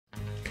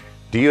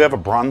Do you have a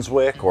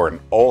Brunswick or an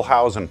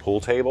Olhausen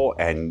pool table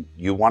and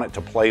you want it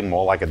to play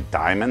more like a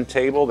diamond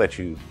table that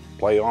you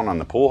play on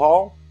the pool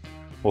hall?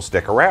 Well,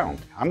 stick around.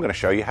 I'm going to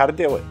show you how to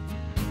do it.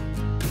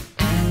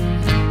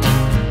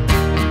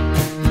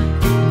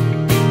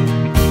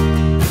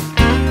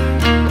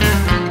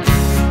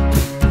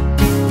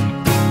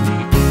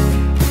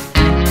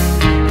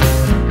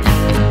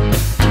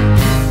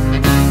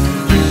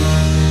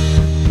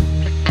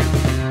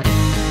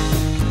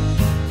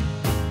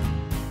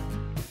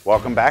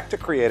 Welcome back to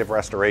Creative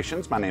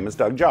Restorations. My name is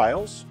Doug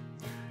Giles.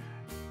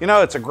 You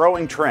know, it's a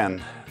growing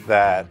trend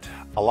that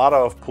a lot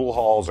of pool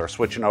halls are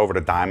switching over to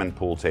diamond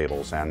pool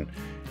tables. And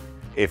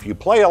if you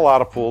play a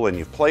lot of pool and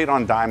you've played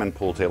on diamond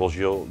pool tables,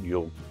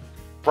 you'll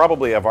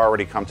probably have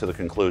already come to the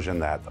conclusion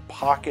that the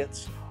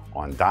pockets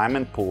on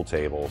diamond pool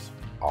tables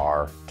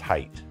are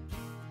tight.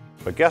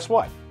 But guess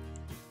what?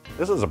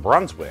 This is a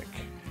Brunswick,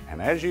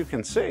 and as you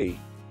can see,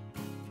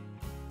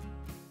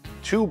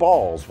 two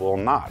balls will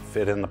not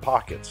fit in the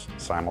pockets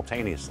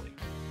simultaneously.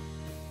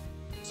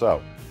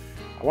 So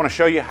I want to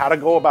show you how to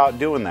go about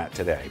doing that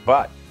today,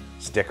 but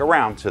stick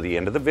around to the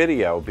end of the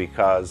video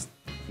because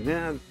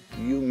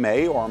you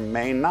may or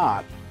may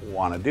not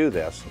want to do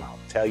this, and I'll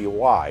tell you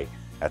why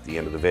at the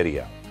end of the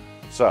video.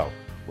 So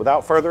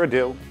without further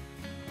ado,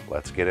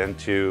 let's get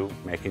into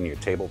making your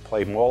table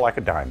play more like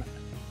a diamond.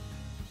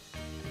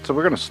 So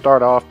we're going to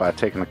start off by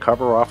taking the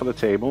cover off of the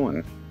table,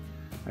 and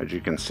as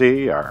you can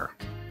see, our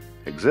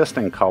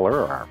existing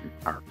color,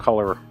 our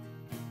color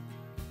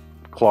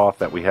cloth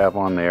that we have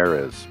on there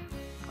is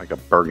like a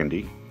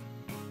burgundy.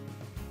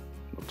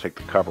 We'll take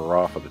the cover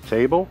off of the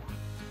table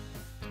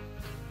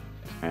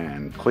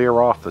and clear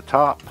off the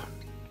top.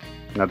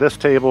 Now this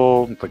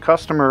table, the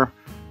customer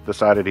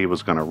decided he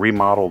was going to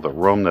remodel the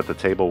room that the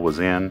table was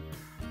in,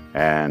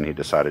 and he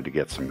decided to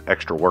get some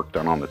extra work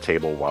done on the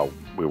table while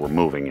we were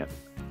moving it.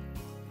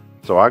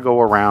 So I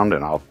go around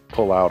and I'll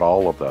pull out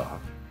all of the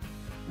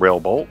rail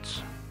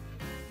bolts.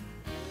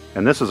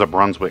 And this is a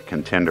Brunswick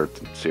Contender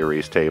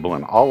series table,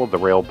 and all of the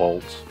rail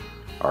bolts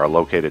are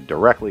located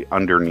directly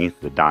underneath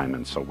the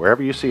diamond. So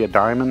wherever you see a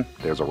diamond,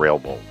 there's a rail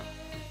bolt.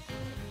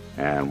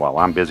 And while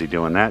I'm busy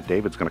doing that,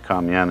 David's going to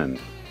come in and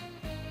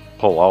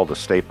pull all the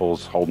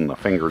staples holding the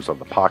fingers of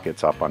the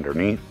pockets up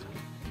underneath.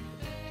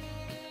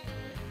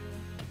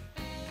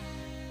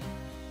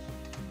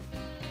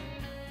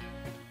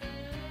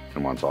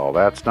 And once all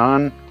that's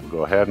done, we'll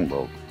go ahead and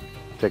we'll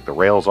take the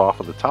rails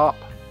off of the top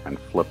and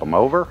flip them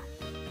over.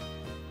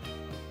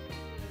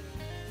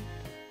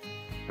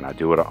 And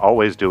I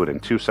always do it in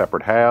two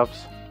separate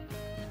halves.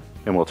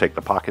 And we'll take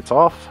the pockets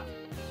off.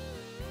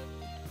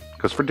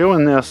 Because for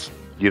doing this,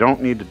 you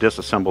don't need to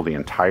disassemble the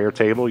entire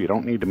table. You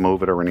don't need to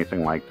move it or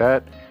anything like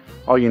that.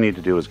 All you need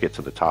to do is get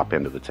to the top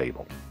end of the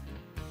table.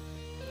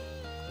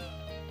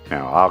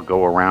 Now I'll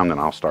go around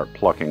and I'll start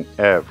plucking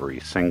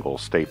every single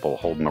staple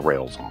holding the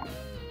rails on.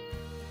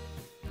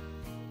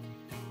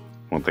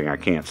 One thing I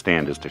can't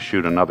stand is to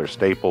shoot another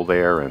staple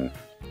there and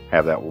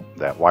have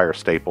that wire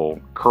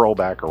staple curl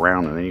back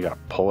around, and then you got to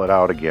pull it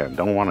out again.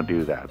 Don't want to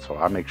do that. So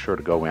I make sure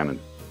to go in and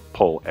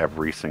pull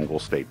every single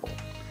staple.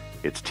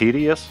 It's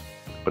tedious,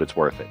 but it's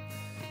worth it.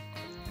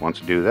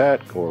 Once you do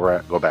that,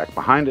 go back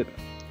behind it,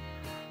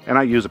 and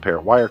I use a pair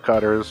of wire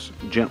cutters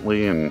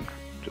gently and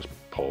just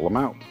pull them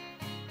out.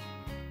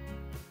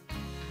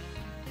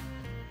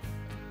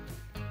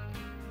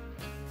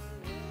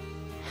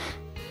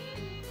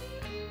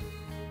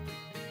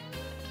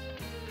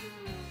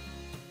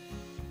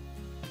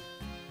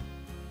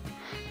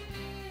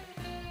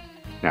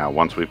 Now,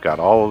 once we've got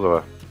all of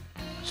the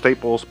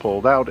staples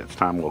pulled out, it's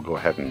time we'll go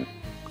ahead and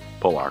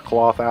pull our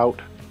cloth out.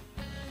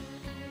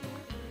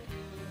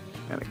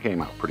 And it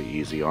came out pretty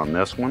easy on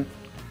this one.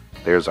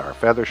 There's our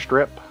feather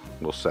strip.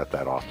 We'll set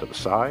that off to the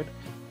side.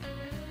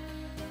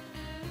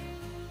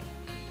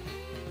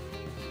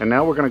 And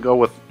now we're going to go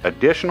with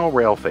additional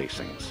rail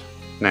facings.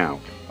 Now,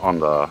 on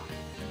the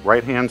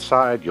right-hand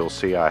side, you'll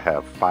see I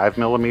have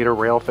 5mm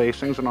rail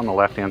facings, and on the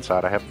left-hand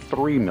side, I have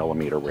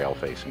 3mm rail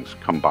facings.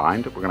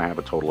 Combined, we're going to have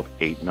a total of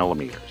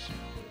 8mm.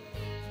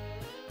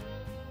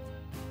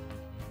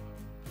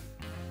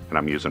 And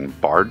I'm using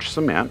Barge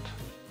Cement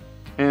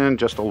and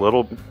just a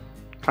little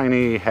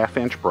tiny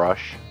 1/2-inch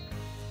brush.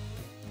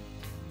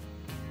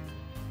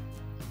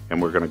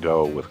 And we're going to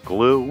go with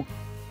glue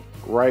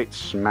right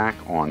smack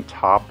on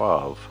top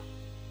of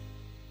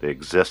the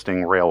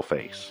existing rail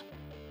face.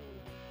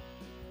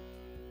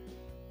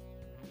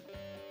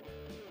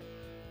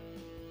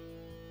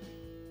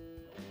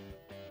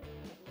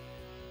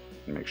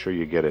 Make sure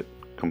you get it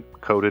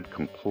coated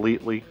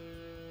completely.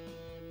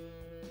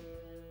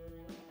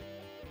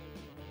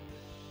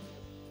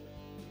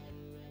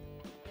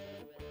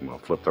 We'll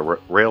flip the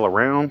rail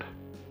around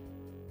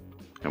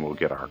and we'll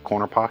get our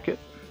corner pocket.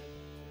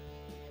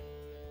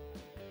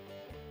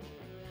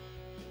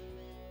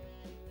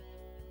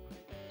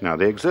 Now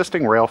the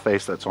existing rail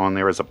face that's on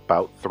there is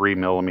about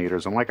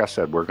 3mm, and like I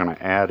said, we're going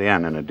to add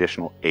in an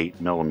additional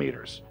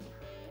 8mm.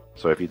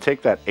 So if you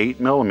take that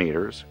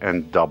 8mm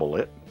and double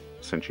it,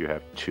 since you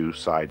have two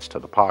sides to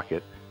the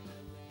pocket,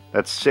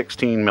 That's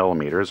 16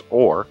 millimeters,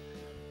 or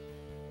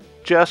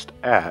just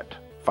at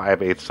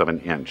 5/8 of an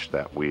inch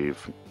that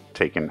we've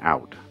taken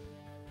out.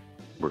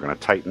 We're going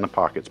to tighten the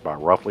pockets by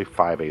roughly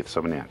 5/8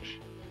 of an inch.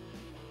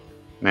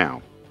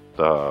 Now,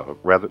 the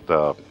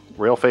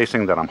rail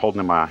facing that I'm holding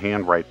in my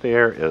hand right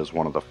there is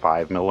one of the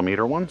 5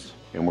 millimeter ones,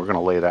 and we're going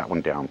to lay that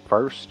one down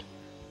first.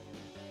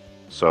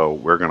 So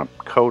we're going to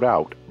coat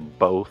out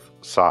both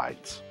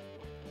sides.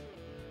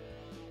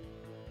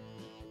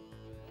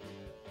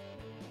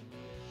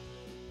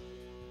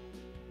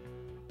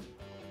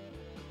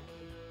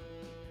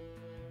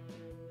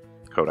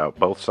 Coat out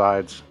both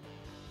sides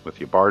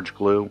with your barge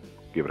glue.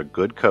 Give it a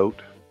good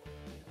coat.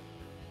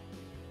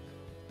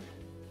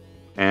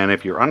 And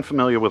if you're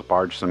unfamiliar with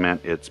barge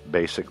cement, it's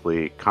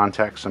basically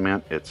contact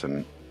cement. It's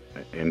an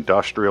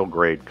industrial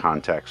grade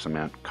contact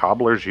cement.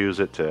 Cobblers use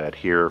it to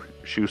adhere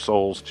shoe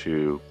soles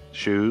to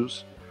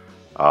shoes.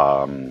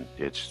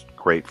 It's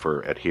great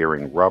for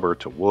adhering rubber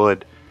to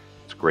wood.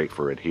 It's great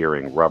for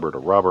adhering rubber to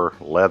rubber,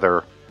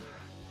 leather.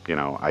 You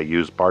know, I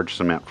use barge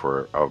cement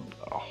for a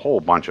whole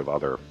bunch of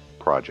other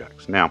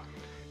projects. Now,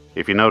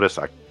 if you notice,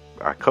 I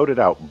coated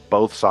out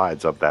both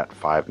sides of that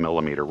 5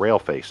 millimeter rail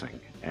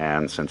facing,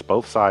 and since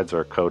both sides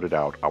are coated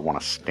out, I want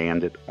to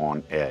stand it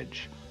on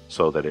edge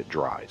so that it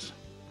dries.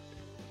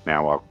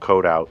 Now I'll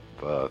coat out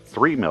the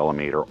 3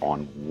 millimeter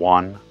on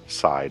one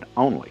side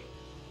only.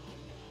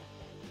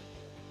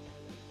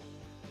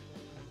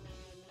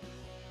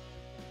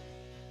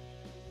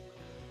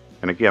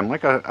 And again,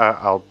 like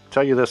I'll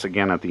tell you this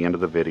again at the end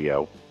of the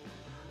video,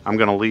 I'm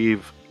going to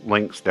leave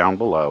links down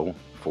below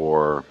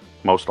for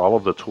most all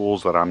of the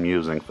tools that I'm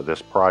using for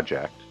this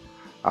project.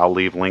 I'll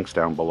leave links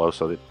down below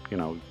so that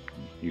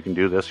you can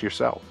do this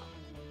yourself.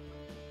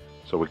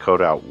 So we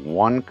coat out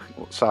one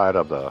side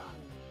of the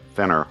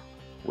thinner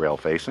rail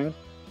facing,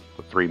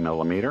 the 3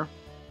 millimeter,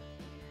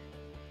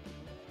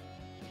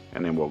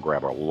 and then we'll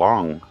grab our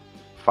long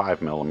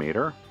 5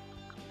 millimeter,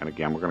 and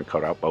again we're going to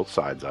coat out both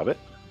sides of it.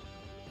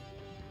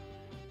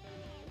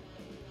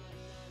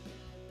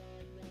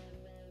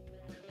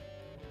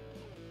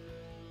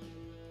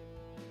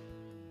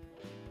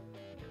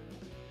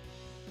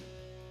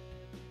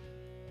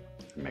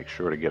 Make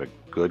sure to get a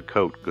good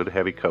coat, good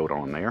heavy coat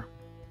on there.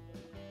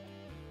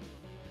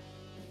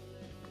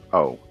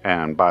 Oh,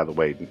 and by the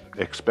way,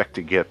 expect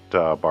to get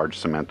barge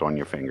cement on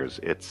your fingers.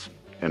 It's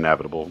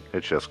inevitable.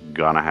 It's just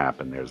gonna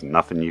happen. There's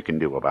nothing you can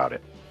do about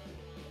it.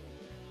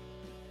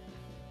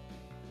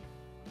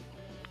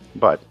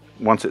 But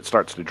once it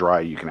starts to dry,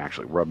 you can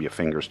actually rub your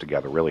fingers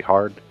together really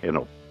hard.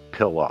 It'll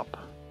pill up.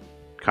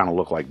 Kind of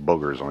look like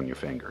boogers on your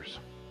fingers.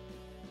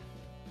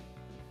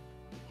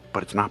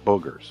 But it's not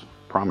boogers.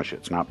 Promise you,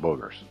 it's not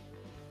boogers.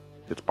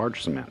 It's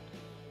barge cement.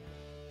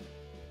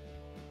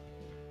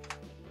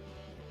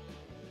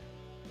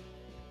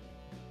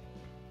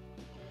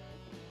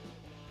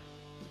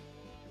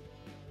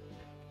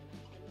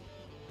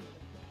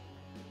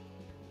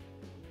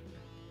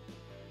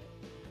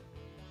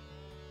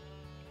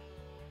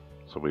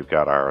 So we've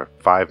got our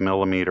 5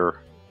 millimeter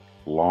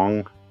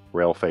long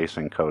rail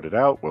facing coated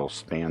out. We'll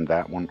stand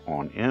that one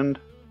on end.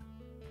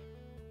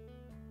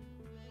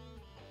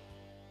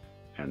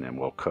 And then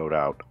we'll coat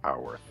out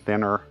our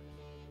thinner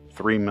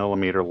 3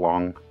 millimeter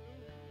long,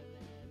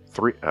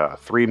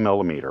 3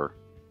 millimeter,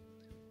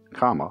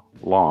 comma,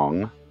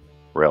 long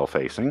rail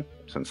facing,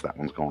 since that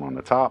one's going on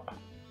the top.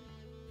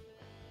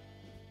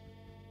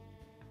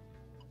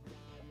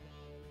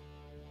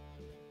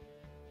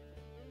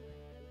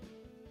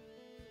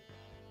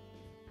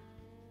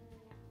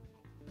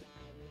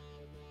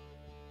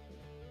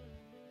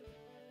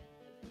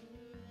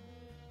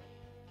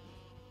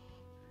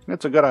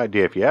 It's a good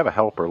idea. If you have a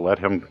helper, let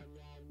him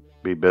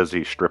be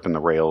busy stripping the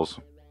rails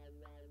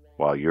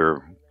while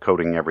you're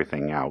coating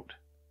everything out.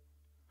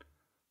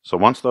 So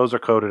once those are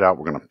coated out,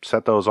 we're going to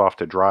set those off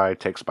to dry.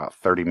 It takes about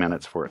 30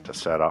 minutes for it to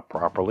set up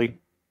properly.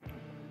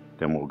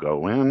 Then we'll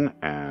go in,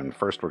 and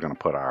first we're going to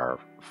put our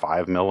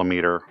 5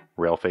 millimeter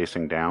rail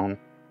facing down.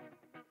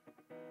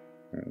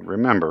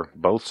 Remember,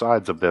 both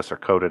sides of this are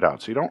coated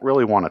out, so you don't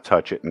really want to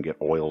touch it and get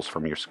oils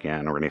from your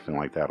skin or anything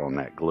like that on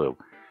that glue.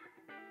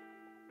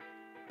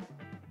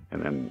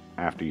 And then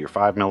after your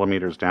 5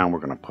 millimeters down, we're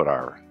going to put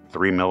our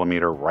 3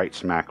 millimeter right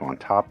smack on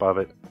top of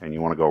it. And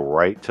you want to go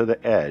right to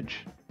the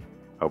edge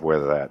of where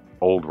that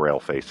old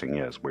rail facing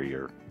is,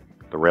 where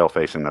the rail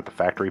facing that the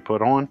factory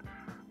put on.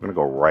 We're going to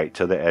go right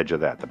to the edge of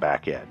that, the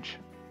back edge.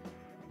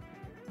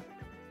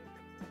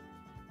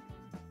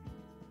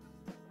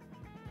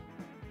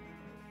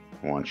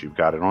 Once you've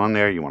got it on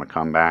there, you want to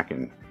come back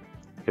and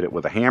hit it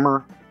with a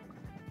hammer,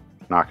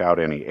 knock out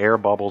any air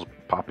bubbles,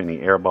 pop any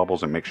air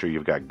bubbles, and make sure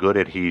you've got good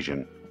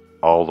adhesion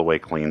all the way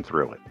clean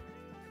through it.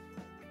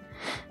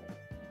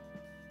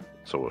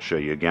 So we'll show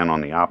you again on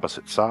the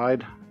opposite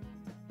side.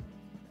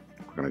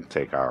 We're going to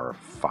take our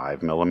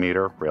 5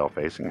 millimeter rail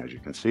facing. As you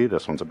can see,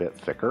 this one's a bit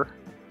thicker,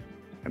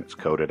 and it's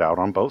coated out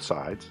on both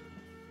sides.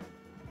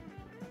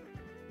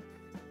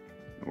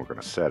 And we're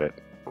going to set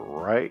it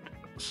right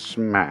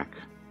smack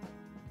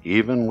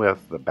even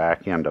with the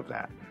back end of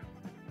that.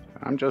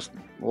 I'm just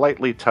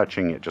lightly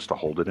touching it just to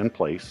hold it in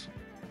place.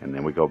 And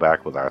then we go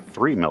back with our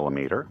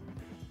 3mm.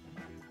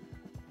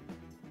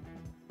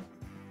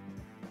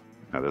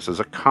 Now this is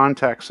a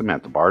contact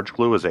cement. The barge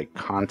glue is a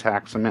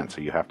contact cement,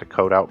 so you have to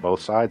coat out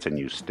both sides and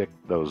you stick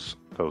those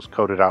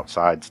coated out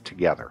sides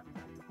together.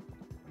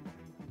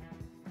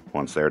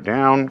 Once they're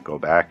down, go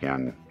back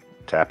and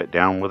tap it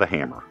down with a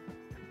hammer.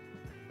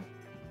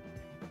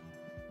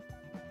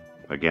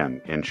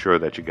 Again, ensure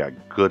that you got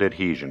good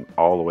adhesion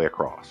all the way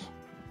across.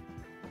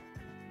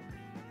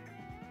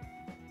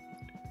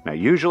 Now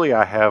usually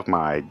I have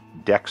my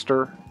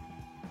Dexter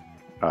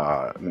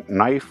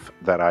knife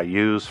that I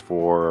use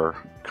for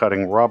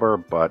cutting rubber,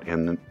 but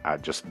I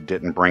just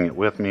didn't bring it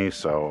with me,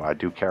 so I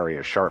do carry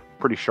a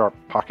pretty sharp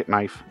pocket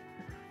knife,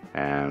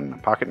 and a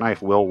pocket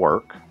knife will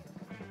work.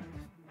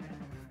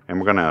 And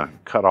we're going to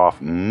cut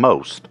off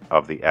most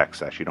of the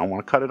excess. You don't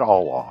want to cut it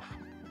all off,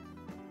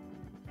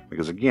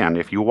 because again,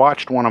 if you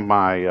watched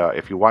my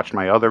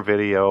other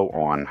video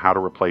on how to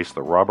replace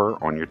the rubber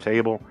on your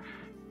table,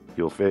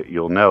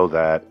 you'll know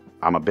that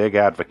I'm a big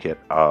advocate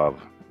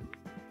of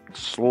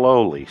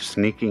slowly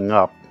sneaking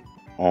up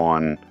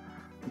on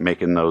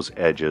making those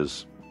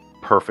edges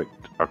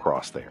perfect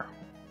across there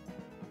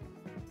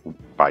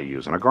by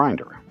using a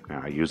grinder.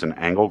 Now, I use an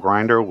angle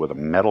grinder with a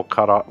metal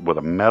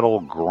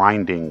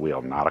grinding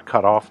wheel, not a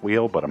cutoff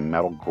wheel, but a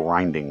metal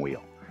grinding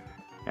wheel.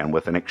 And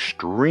with an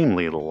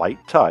extremely light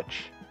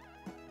touch,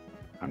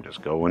 I'm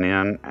just going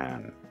in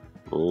and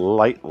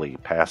lightly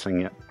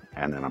passing it,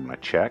 and then I'm going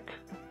to check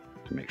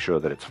to make sure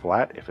that it's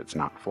flat. If it's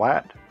not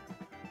flat,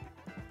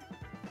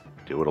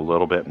 do it a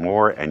little bit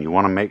more, and you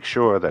want to make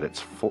sure that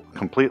it's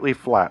completely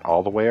flat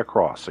all the way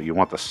across. So you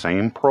want the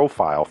same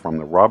profile from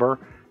the rubber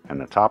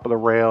and the top of the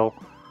rail,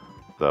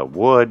 the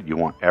wood. You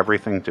want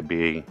everything to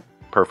be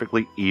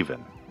perfectly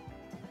even.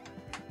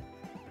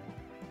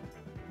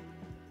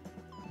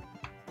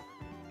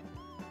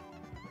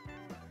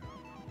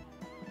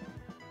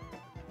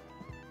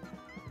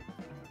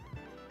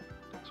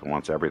 So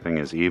once everything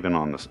is even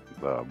on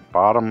the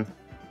bottom,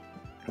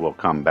 we'll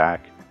come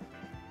back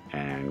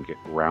and get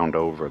round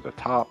over the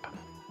top.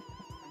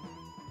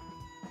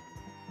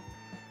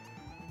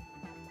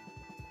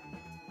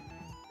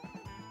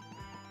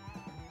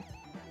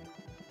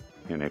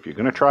 And if you're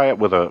going to try it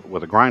with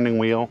a grinding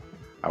wheel,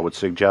 I would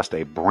suggest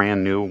a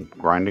brand new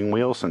grinding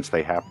wheel, since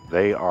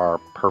they are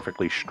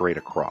perfectly straight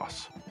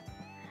across.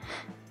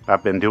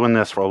 I've been doing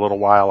this for a little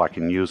while. I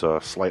can use a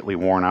slightly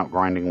worn out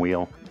grinding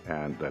wheel,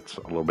 and that's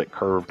a little bit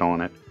curved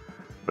on it.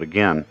 But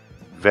again,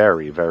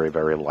 very, very,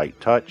 very light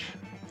touch.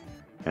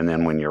 And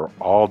then when you're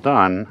all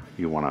done,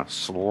 you want to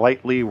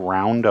slightly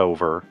round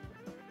over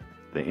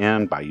the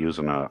end by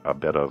using a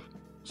bit of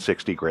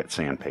 60 grit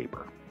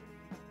sandpaper.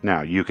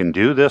 Now, you can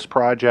do this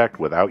project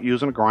without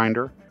using a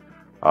grinder.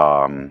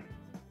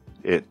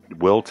 It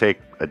will take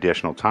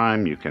additional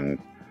time. You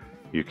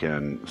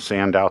can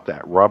sand out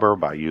that rubber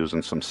by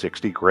using some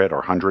 60 grit or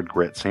 100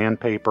 grit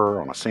sandpaper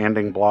on a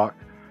sanding block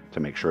to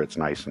make sure it's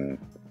nice and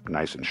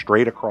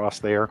straight across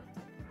there.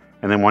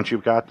 And then once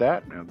you've got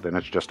that, then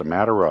it's just a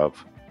matter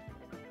of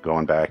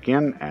going back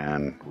in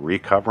and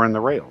recovering the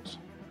rails.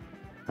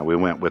 And we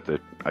went with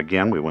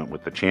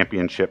the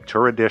Championship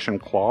Tour Edition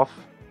cloth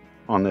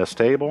on this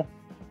table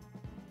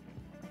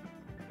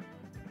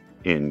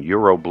in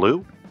Euro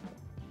Blue.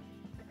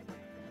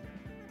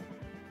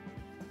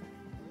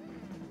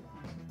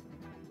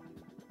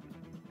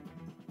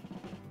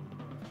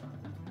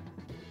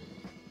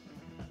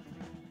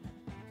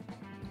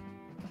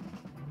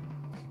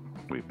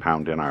 We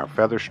pound in our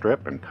feather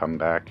strip and come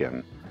back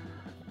and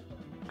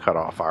cut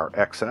off our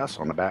excess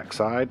on the back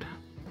side.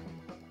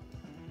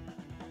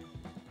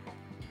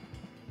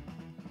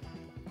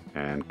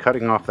 And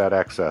cutting off that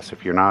excess,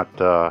 if you're not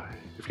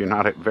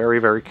very,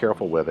 very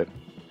careful with it,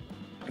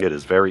 it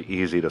is very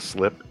easy to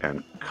slip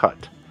and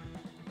cut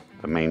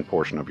the main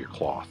portion of your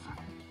cloth.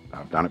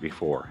 I've done it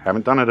before.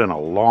 Haven't done it in a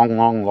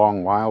long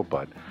while,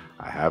 but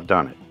I have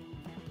done it.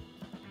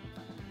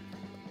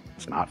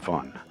 It's not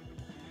fun.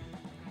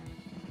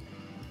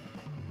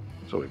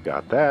 So we've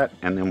got that,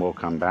 and then we'll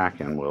come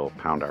back and we'll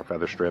pound our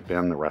feather strip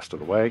in the rest of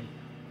the way.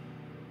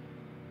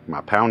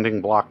 My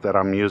pounding block that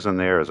I'm using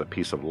there is a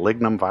piece of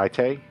lignum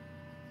vitae.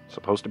 It's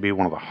supposed to be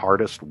one of the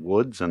hardest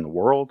woods in the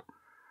world.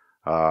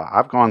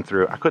 I've gone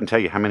through, I couldn't tell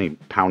you how many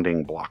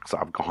pounding blocks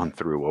I've gone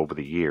through over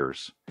the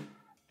years.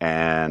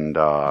 And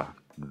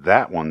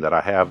that one that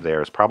I have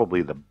there is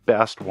probably the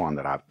best one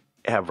that I've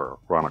ever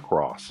run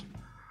across.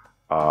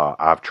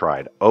 I've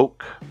tried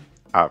oak,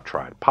 I've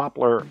tried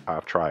poplar,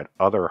 I've tried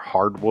other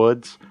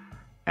hardwoods,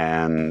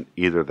 and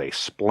either they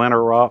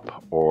splinter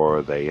up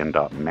or they end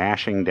up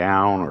mashing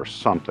down or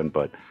something,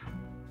 but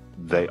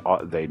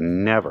they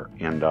never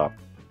end up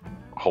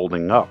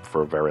holding up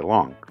for very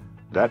long.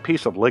 That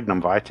piece of lignum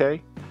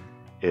vitae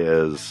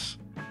is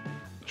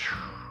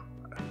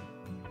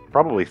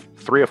probably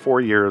 3 or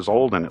 4 years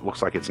old, and it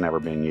looks like it's never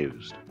been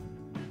used.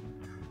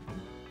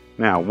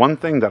 Now, one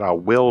thing that I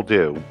will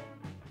do,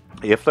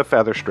 if the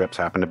feather strips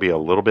happen to be a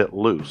little bit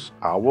loose,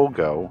 I will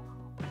go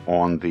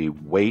on the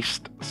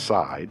waist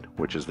side,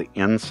 which is the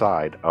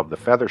inside of the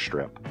feather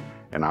strip,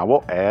 and I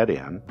will add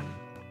in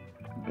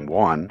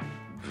one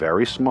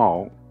very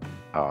small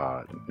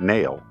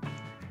nail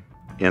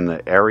in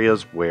the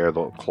areas where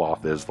the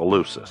cloth is the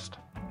loosest.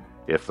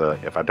 If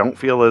I don't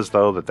feel as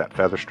though that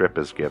feather strip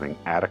is getting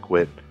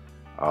adequate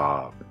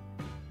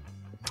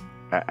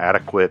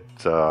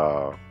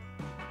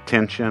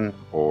tension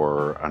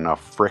or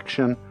enough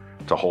friction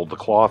to hold the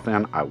cloth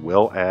in, I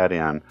will add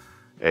in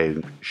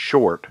a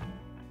short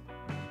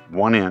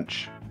 1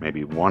 inch,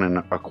 maybe 1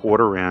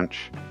 1/4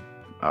 inch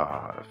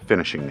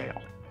finishing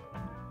nail.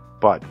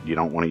 But you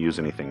don't want to use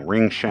anything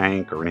ring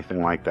shank or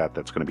anything like that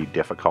that's going to be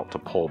difficult to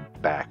pull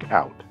back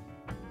out.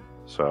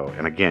 So,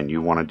 and again,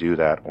 you want to do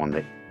that on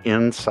the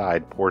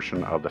inside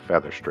portion of the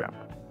feather strip.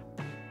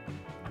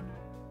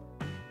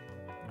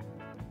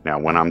 Now,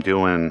 when I'm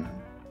doing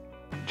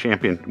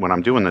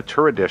the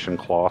Tour Edition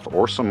cloth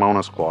or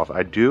Simonis cloth,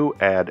 I do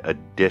add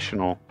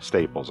additional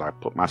staples. I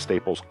put my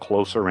staples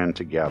closer in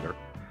together.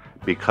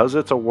 Because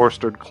it's a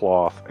worsted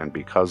cloth and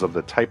because of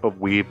the type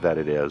of weave that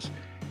it is,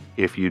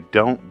 if you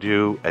don't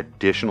do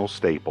additional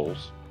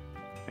staples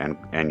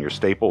and your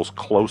staples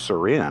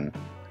closer in,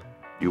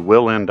 you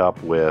will end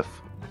up with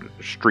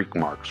streak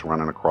marks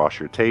running across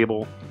your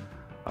table,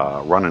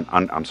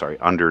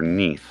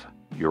 underneath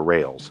your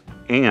rails.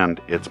 And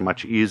it's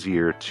much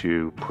easier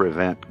to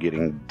prevent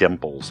getting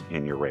dimples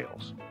in your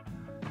rails.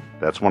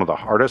 That's one of the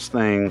hardest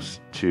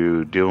things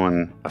to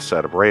doing a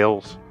set of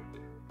rails,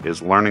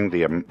 is learning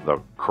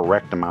the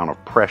correct amount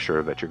of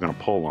pressure that you're going to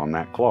pull on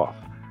that cloth.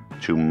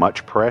 Too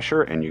much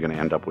pressure and you're going to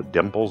end up with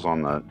dimples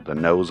on the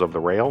nose of the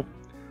rail.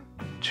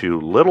 Too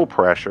little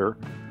pressure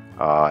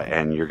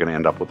and you're going to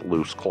end up with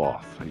loose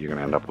cloth. You're going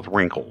to end up with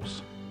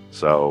wrinkles.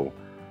 So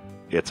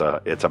it's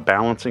a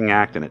balancing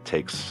act, and it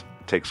takes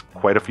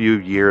quite a few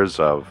years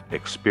of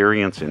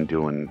experience in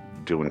doing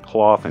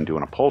cloth and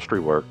doing upholstery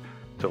work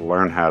to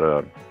learn how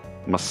to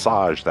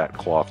massage that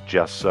cloth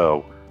just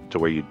so to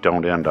where you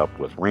don't end up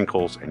with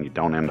wrinkles and you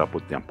don't end up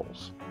with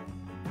dimples.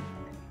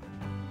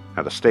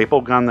 Now, the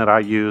staple gun that I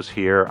use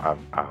here,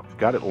 I've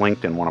got it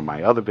linked in one of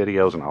my other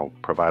videos, and I'll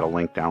provide a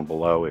link down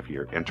below if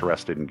you're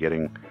interested in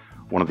getting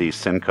one of these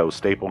Senko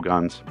staple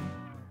guns.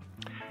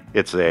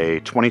 It's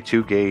a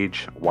 22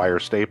 gauge wire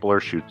stapler,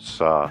 shoots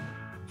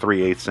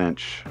 3/8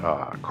 inch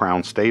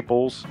crown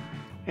staples,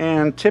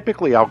 and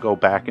typically I'll go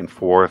back and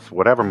forth,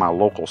 whatever my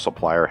local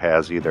supplier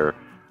has, either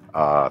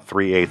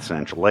 3/8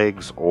 inch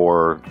legs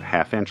or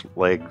 1/2 inch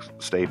leg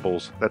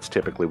staples. That's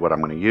typically what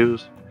I'm going to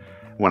use.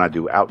 When I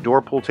do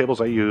outdoor pool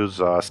tables, I use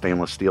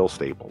stainless steel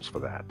staples for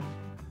that.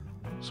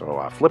 So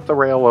I flip the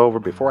rail over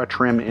before I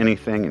trim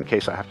anything, in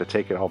case I have to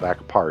take it all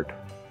back apart.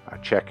 I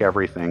check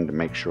everything to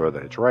make sure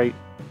that it's right,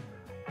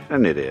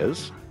 and it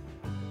is.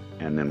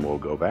 And then we'll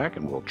go back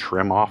and we'll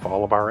trim off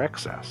all of our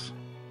excess.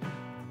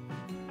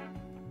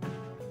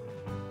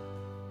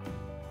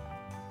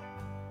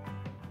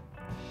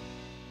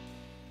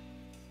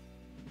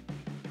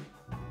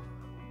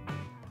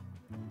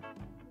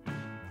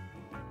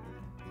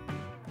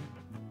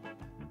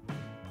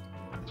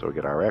 So we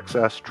get our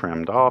excess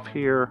trimmed off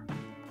here.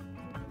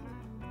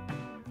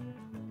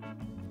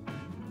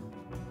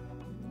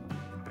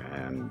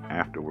 And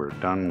after we're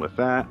done with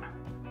that,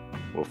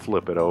 we'll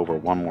flip it over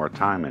one more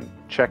time and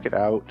check it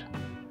out.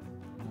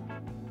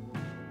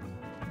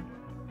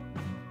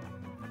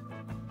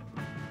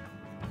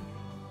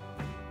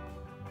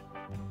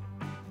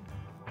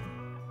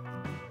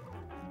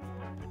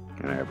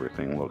 And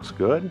everything looks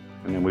good.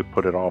 And then we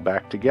put it all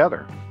back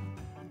together.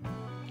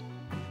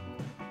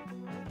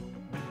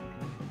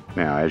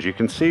 Now, as you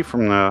can see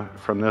from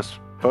this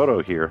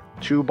photo here,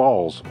 2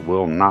 balls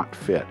will not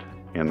fit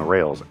in the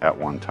rails at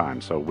one time.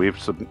 So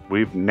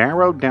we've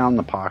narrowed down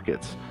the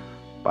pockets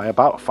by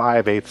about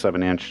 5/8 of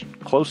an inch,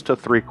 close to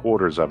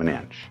 3/4 of an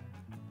inch.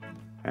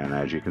 And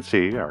as you can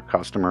see, our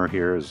customer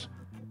here is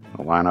going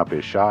to line up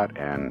his shot,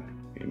 and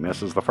he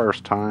misses the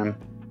first time.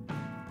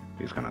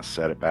 He's going to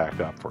set it back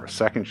up for a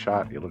second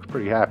shot. He looks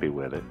pretty happy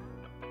with it.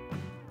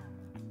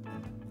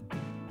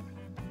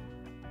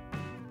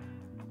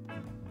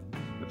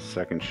 The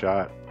second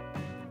shot,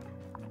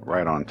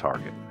 right on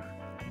target.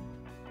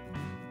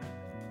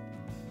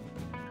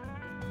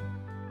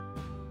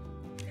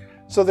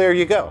 So there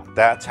you go.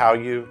 That's how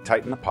you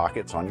tighten the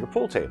pockets on your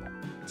pool table.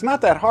 It's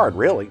not that hard,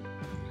 really.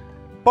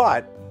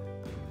 But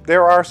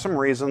there are some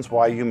reasons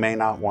why you may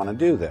not want to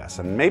do this,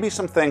 and maybe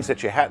some things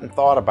that you hadn't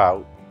thought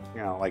about.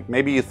 You know, like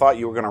maybe you thought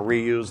you were going to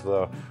reuse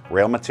the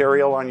rail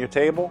material on your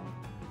table.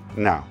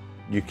 No,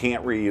 you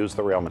can't reuse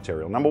the rail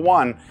material. Number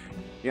one,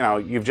 you know,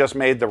 you've just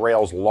made the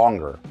rails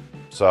longer.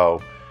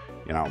 So,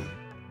 you know,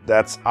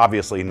 that's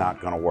obviously not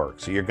going to work.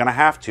 So you're going to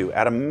have to,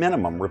 at a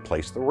minimum,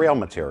 replace the rail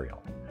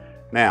material.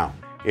 Now,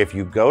 if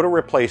you go to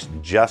replace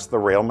just the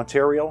rail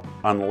material,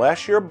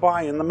 unless you're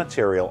buying the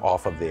material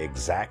off of the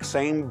exact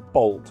same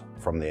bolt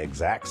from the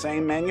exact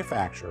same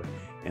manufacturer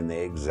in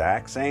the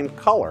exact same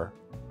color,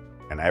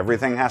 and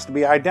everything has to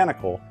be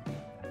identical,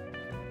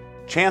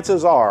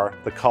 chances are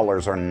the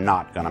colors are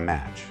not going to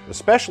match,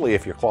 especially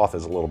if your cloth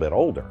is a little bit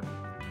older.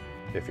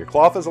 If your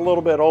cloth is a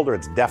little bit older,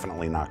 it's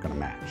definitely not going to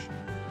match.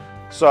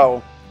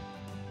 So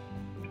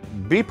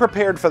be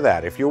prepared for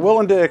that. If you're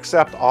willing to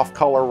accept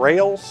off-color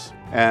rails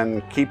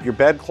and keep your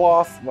bed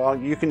cloth, well,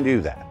 you can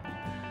do that.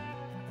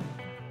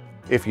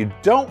 If you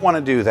don't want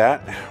to do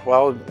that,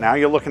 well, now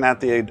you're looking at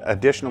the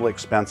additional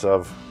expense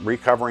of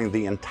recovering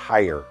the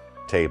entire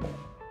table.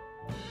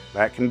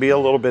 That can be a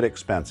little bit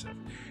expensive.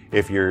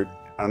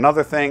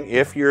 Another thing,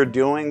 if you're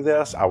doing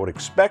this, I would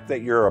expect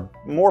that you're a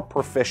more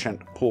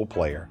proficient pool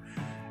player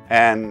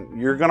and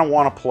you're going to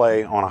want to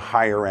play on a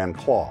higher end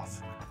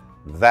cloth.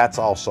 That's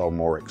also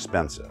more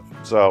expensive.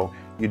 So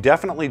you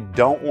definitely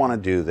don't want to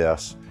do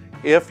this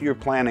if you're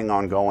planning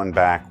on going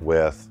back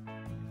with,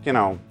 you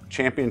know,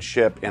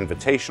 championship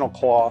invitational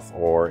cloth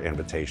or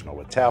invitational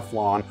with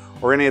Teflon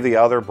or any of the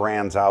other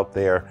brands out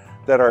there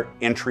that are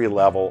entry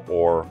level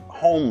or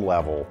home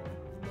level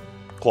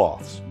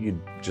cloths. You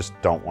just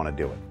don't want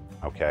to do it,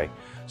 okay?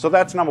 So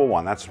that's number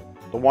one. That's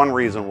the one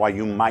reason why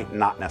you might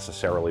not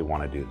necessarily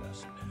want to do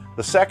this.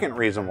 The second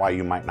reason why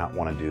you might not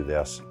want to do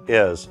this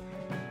is,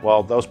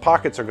 well, those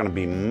pockets are going to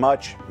be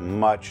much,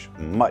 much,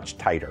 much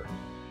tighter.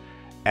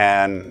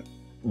 And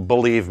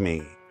believe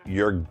me,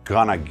 you're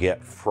gonna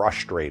get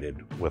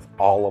frustrated with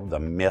all of the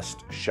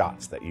missed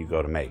shots that you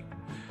go to make.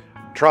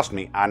 Trust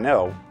me, I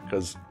know,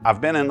 because I've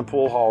been in the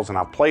pool halls and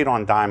I've played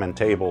on diamond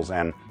tables,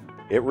 and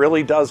it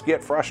really does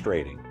get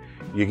frustrating.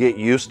 You get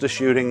used to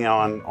shooting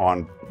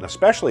on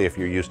especially if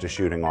you're used to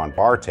shooting on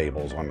bar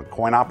tables, on the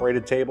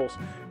coin-operated tables,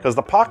 because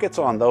the pockets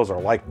on those are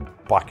like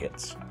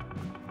buckets.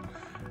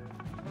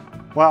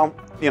 Well,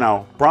 you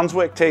know,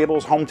 Brunswick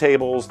tables, home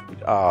tables,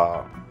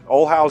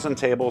 Olhausen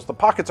tables, the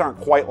pockets aren't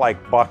quite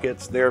like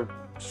buckets. They're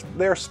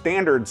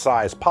standard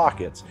size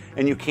pockets,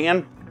 and you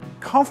can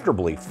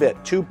comfortably fit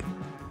two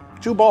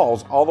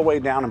balls all the way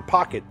down and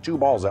pocket two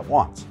balls at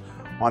once.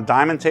 On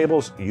diamond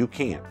tables, you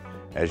can't.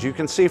 As you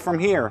can see from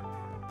here,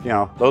 you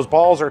know, those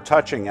balls are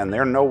touching and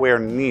they're nowhere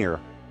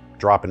near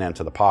dropping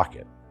into the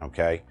pocket,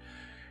 okay?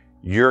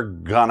 You're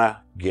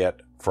gonna get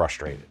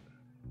frustrated.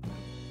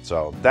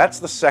 So that's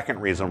the second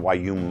reason why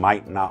you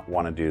might not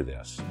want to do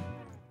this.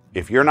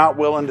 If you're not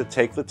willing to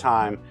take the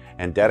time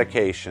and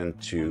dedication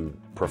to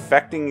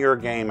perfecting your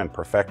game and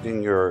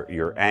perfecting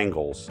your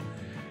angles,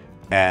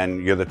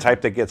 and you're the type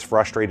that gets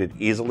frustrated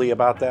easily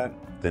about that,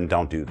 then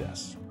don't do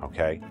this,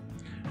 okay?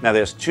 Now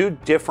there's two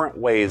different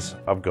ways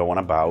of going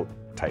about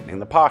tightening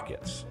the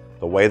pockets.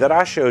 The way that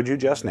I showed you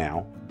just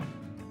now,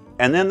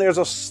 and then there's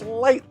a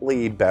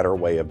slightly better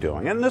way of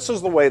doing it. And this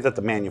is the way that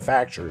the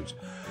manufacturers,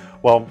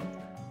 well,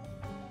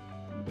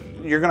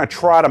 you're going to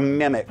try to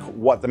mimic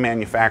what the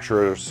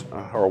manufacturers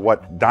or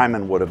what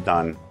Diamond would have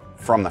done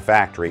from the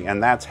factory,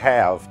 and that's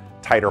have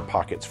tighter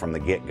pockets from the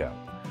get-go.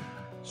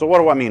 So what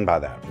do I mean by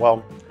that?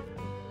 Well,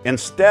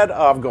 instead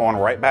of going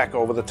right back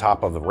over the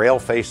top of the rail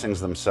facings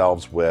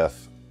themselves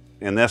with,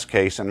 in this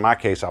case, in my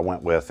case, I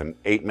went with a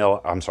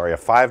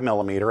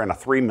 5mm and a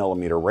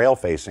 3mm rail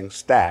facing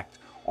stacked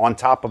on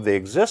top of the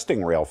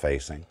existing rail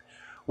facing.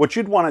 What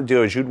you'd want to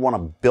do is you'd want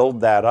to build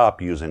that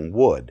up using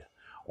wood.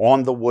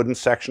 On the wooden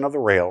section of the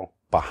rail,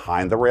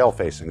 behind the rail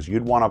facings,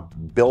 you'd want to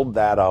build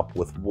that up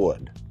with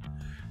wood.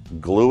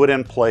 Glue it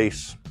in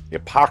place,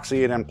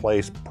 epoxy it in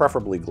place,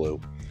 preferably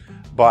glue,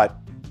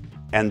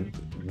 and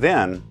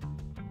then,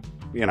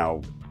 you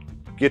know,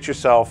 get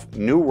yourself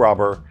new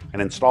rubber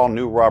and install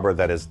new rubber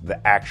that is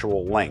the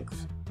actual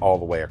length all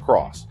the way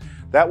across.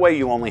 That way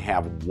you only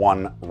have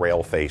one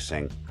rail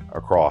facing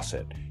across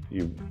it.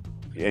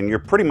 And you're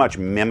pretty much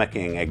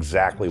mimicking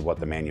exactly what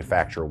the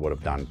manufacturer would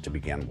have done to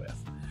begin with.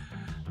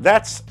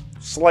 That's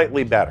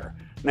slightly better.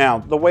 Now,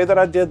 the way that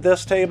I did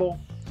this table,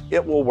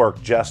 it will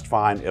work just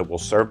fine. It will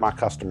serve my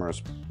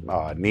customers'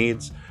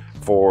 needs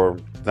for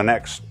the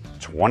next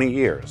 20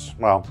 years.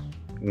 Well,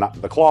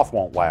 the cloth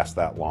won't last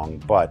that long,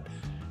 but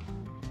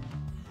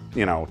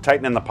you know,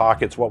 tightening the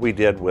pockets, what we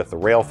did with the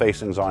rail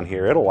facings on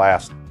here, it'll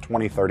last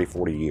 20, 30,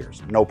 40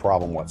 years. No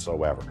problem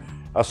whatsoever,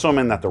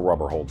 assuming that the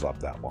rubber holds up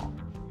that long.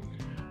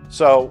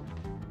 So,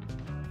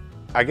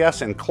 I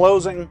guess in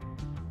closing,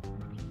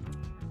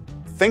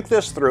 think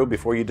this through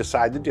before you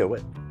decide to do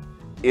it.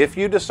 If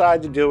you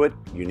decide to do it,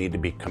 you need to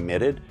be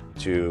committed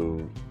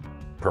to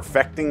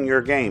perfecting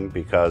your game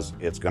because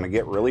it's going to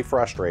get really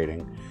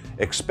frustrating.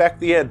 Expect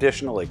the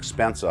additional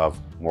expense of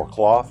more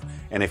cloth,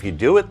 and if you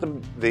do it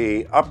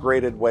the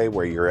upgraded way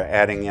where you're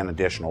adding in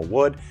additional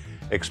wood,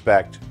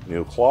 expect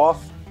new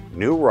cloth,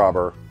 new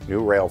rubber,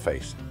 new rail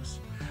facings.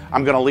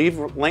 I'm going to leave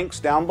links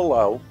down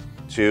below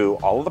to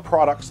all of the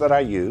products that I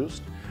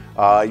used.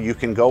 You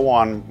can go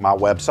on my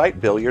website,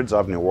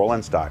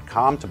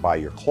 billiardsofneworleans.com, to buy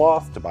your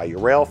cloth, to buy your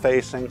rail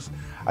facings.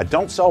 I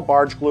don't sell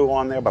barge glue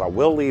on there, but I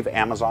will leave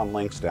Amazon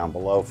links down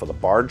below for the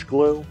barge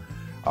glue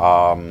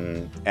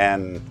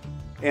and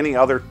any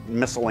other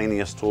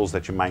miscellaneous tools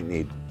that you might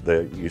need.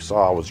 You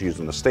saw I was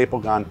using the staple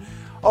gun.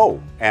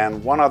 Oh,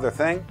 and one other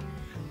thing,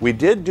 we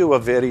did do a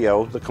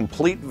video, the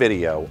complete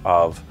video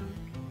of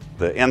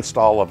the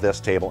install of this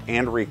table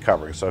and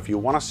recovery. So if you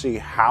want to see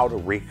how to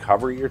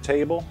recover your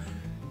table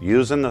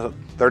using the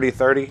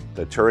 3030,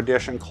 the Tour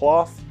Edition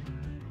cloth,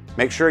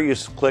 Make sure you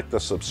click the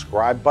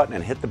subscribe button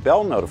and hit the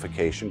bell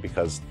notification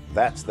because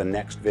that's the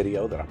next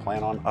video that I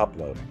plan on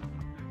uploading.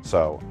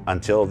 So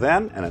until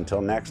then and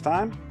until next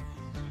time,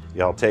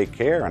 y'all take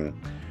care and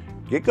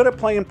get good at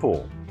playing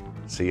pool.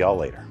 See y'all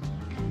later.